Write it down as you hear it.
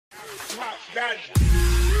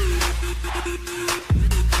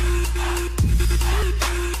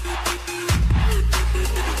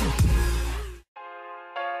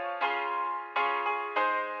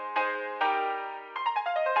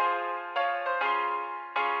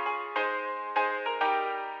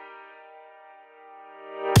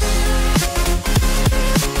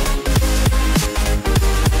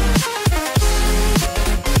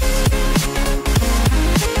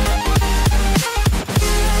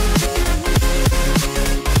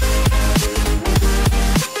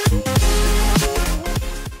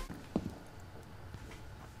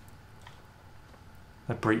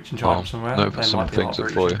Breach and charge somewhere. No, but some things are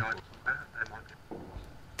for you.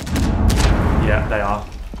 Yeah, they are.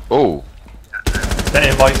 Oh! They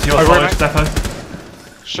invite to your side,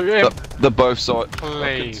 Stefan. Shoot him! They're both sides. Please.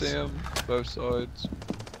 I can see him. Both sides.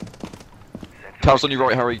 Cal's on your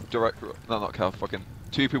right, Harry. Direct. No, not Cal. Fucking.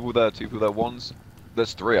 Two people there.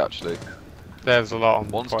 There's three actually. There's a lot on.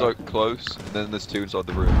 One's close, and then there's two inside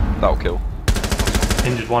the room. That'll kill.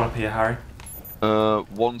 Injured one up here, Harry.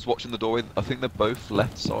 One's watching the doorway. I think they're both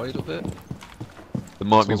left side of it. There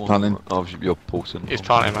might be one. Planning. Oh, you're porting. He's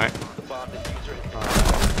planning, mate.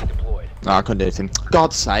 No, I couldn't do anything.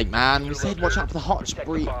 God's sake, man. We said watch out for the hot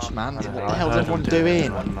breach, man. What the hell's everyone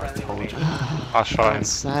doing? I'll try him. God's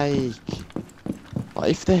sake. Like,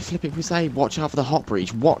 if they're flipping, we say watch out for the hot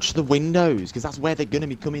breach, watch the windows, because that's where they're going to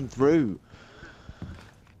be coming through.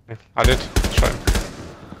 I did. Show him.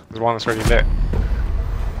 There's one that's already lit.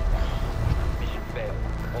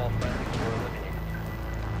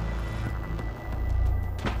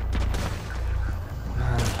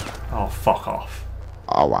 Oh, fuck off.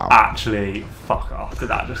 Oh, wow. Actually, fuck off. Did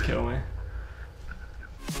that just kill me?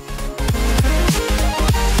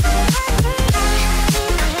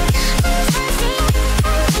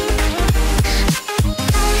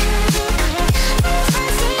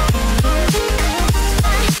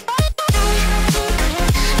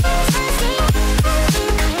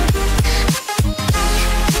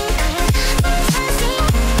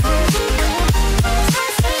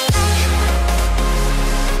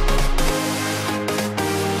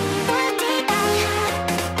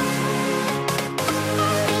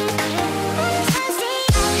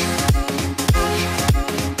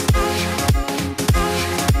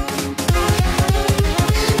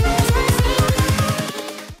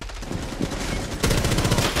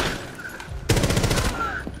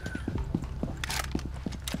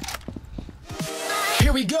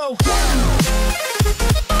 Here we go.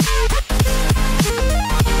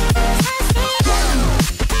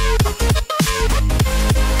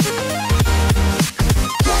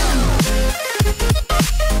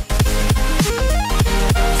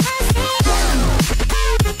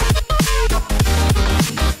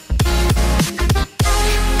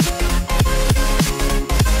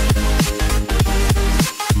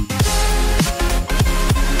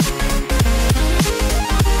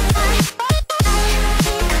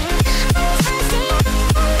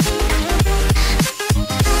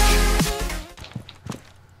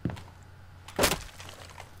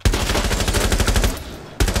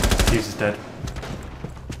 Fuse is dead.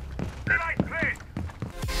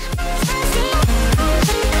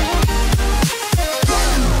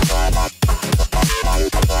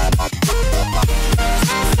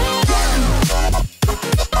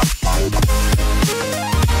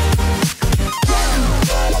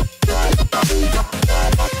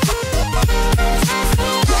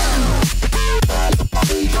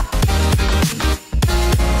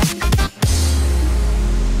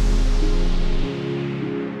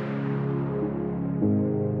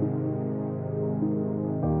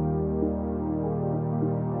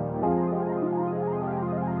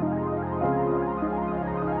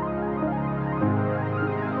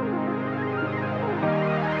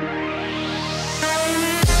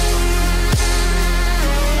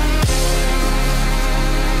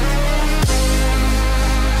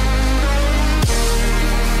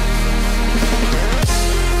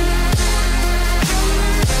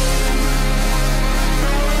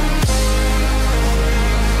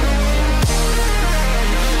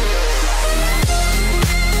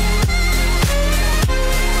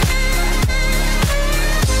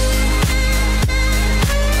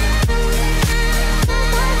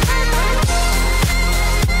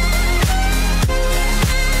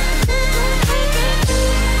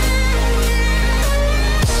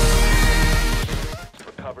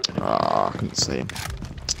 I couldn't see him.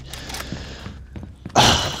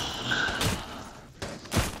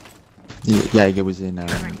 Jaeger was in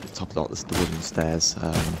top of like, the wooden stairs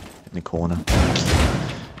in the corner.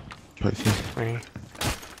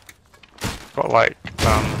 Got like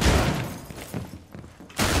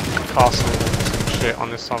castle and shit on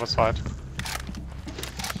this other side.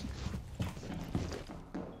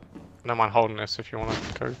 I don't mind holding this if you want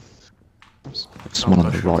to go. Someone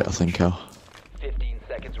on the right, I think. 15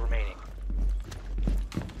 seconds remaining.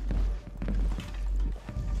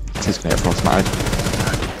 He's gonna get frostmatted.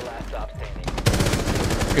 Last stop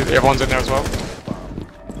standing. Everyone's in there as well.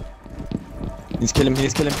 He's killing me,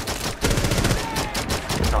 he's killing.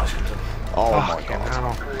 Nice. Oh my Fucking god.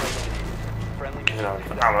 hell. Friendly You know,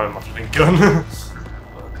 mission. for ammo, my flipping gun.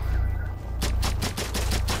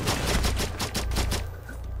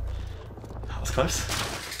 That was close.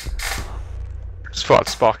 Just thought I'd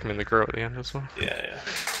spark him in the grill at the end as well. Yeah.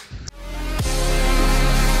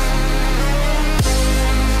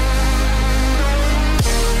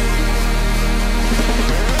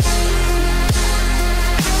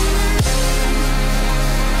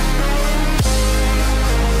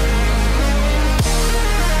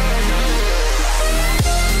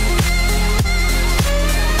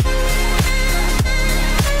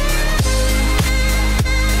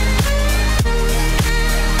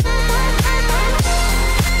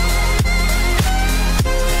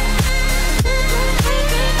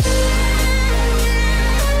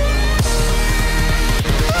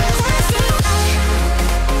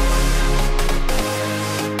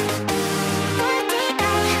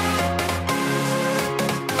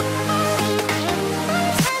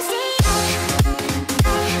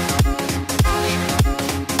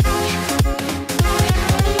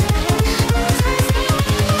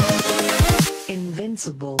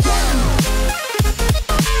 Invincible.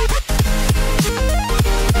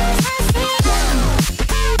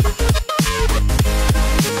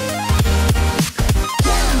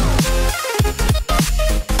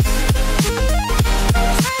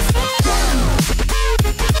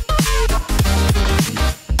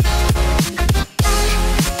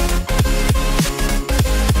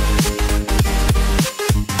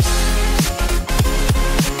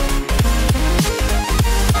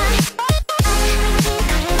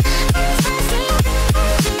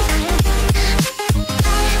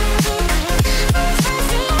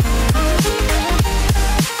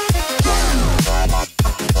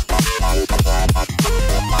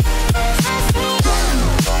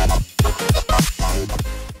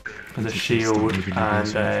 There's a shield and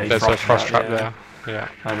There's a frost trap there. Yeah.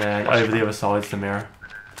 And then over the other side's the mirror.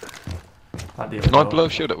 At the other Can I door. blow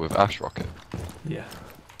shield up with Ash Rocket? Yeah.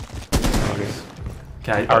 Okay.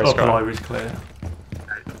 Okay, Harry's up got it. library's clear.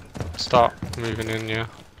 Start moving in, yeah.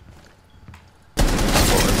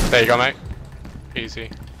 There you go, mate. Easy.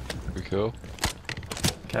 We cool.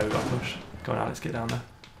 Okay, we got to push. Go on, Alex, get down there.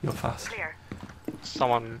 You're fast. Has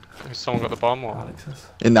someone got the bomb or? Alex is.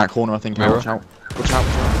 In that corner, I think. Mirror. Watch out. Watch out.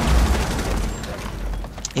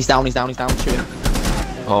 He's down, shoot him.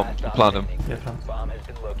 Oh, plan him. Yeah, plan. Bomb has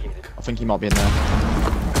been located. I think he might be in there.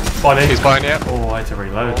 By me. He's behind you. Oh, I had to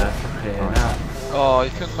reload there. Yeah, now. Oh, you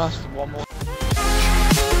couldn't last one more.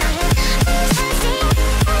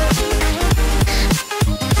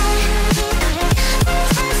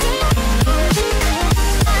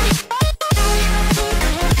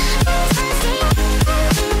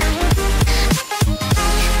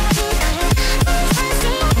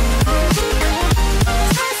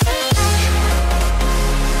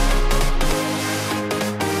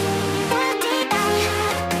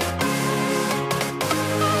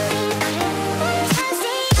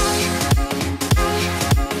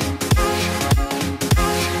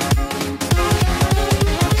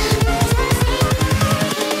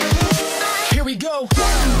 Here we go.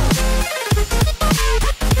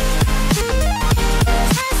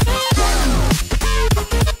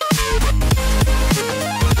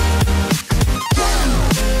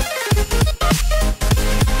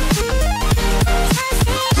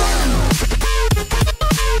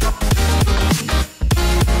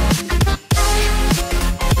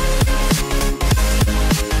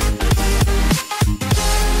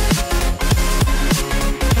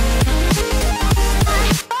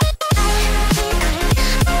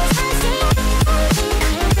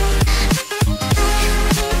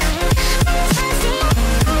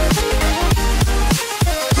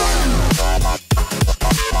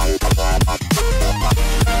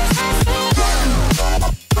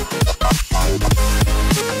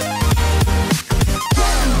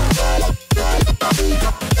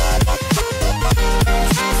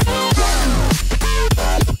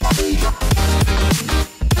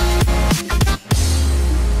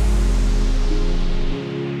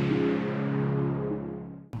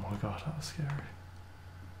 Oh my god, that was scary.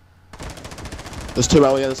 There's two,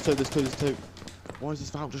 Elliot. There's two. Why is this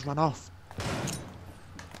valve just run off?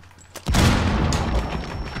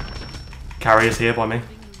 Carrier's here by me.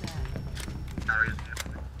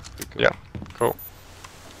 Cool. Yeah, cool.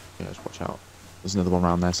 Yeah, just watch out. There's another one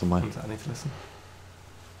around there somewhere. I need to listen.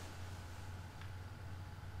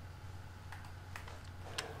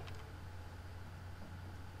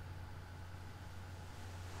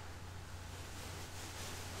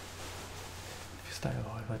 If you stay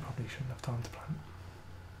alive, they probably shouldn't have time to plant.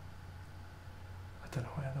 I don't know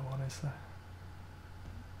where the other one is there.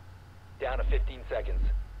 Down to 15 seconds.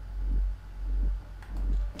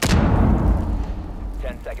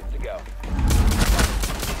 10 seconds to go.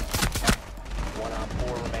 1 on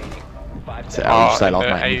 4 remaining. 5 That's it, seconds. I'll stay alive,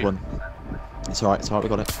 the mate. We've eight. won. It's alright, we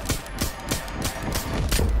got it.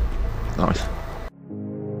 Nice.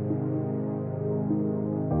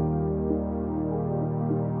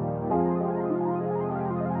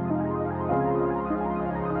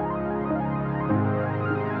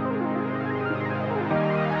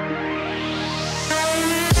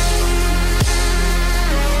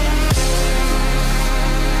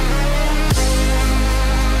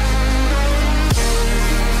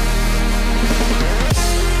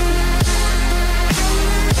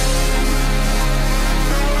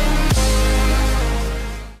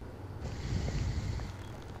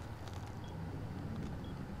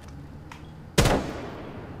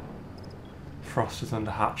 Frost is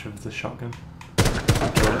under hatch of the shotgun.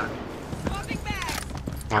 Kill it.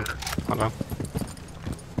 Come on, hold on.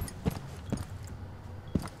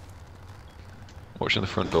 Watching the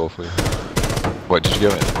front door for you. Wait, did you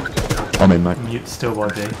go in? I'm in, mate. Mute still by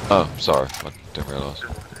B. Oh, sorry, I didn't realise.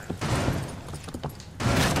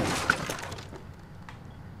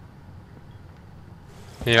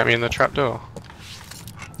 Can you let me in the trapdoor?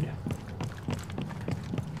 Yeah.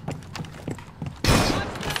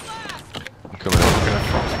 I'm coming in. I'm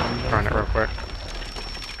gonna run it real quick.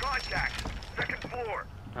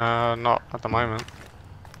 Not at the moment.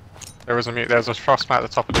 There's a frost mat at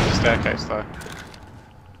the top of the staircase though.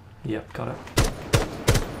 Yep, got it.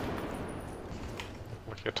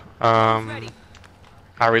 Wicked.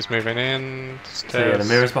 Harry's moving in. So yeah, Stairs.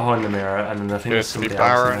 the mirror's behind the mirror, and then I think there's Appears to be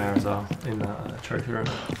somebody else in Baron. there as well, in that trophy room.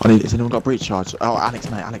 Has anyone got a breach charge? Oh, Alex,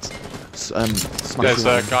 mate, Alex. Smash There's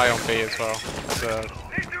the a guy on B as well. There's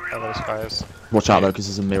those guys. Watch out though, because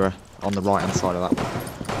there's a mirror on the right hand side of that.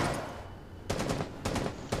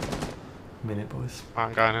 Minute, boys.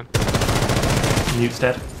 I'm going in. Mute's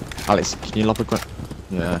dead. Alex, can you lob a grunt?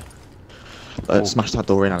 Yeah. Smash that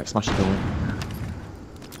door in, Alex. Smash the door in.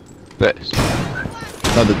 This.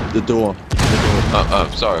 No, the door.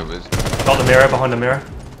 Oh, sorry. It was... Got the mirror behind the mirror.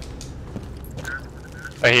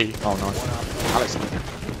 Hey, Oh, nice. Alex,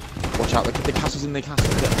 watch out. The castle's in the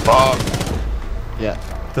castle. Fuck! Yeah.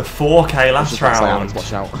 The 4K I was last just about to say, round. Alex,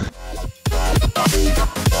 watch out.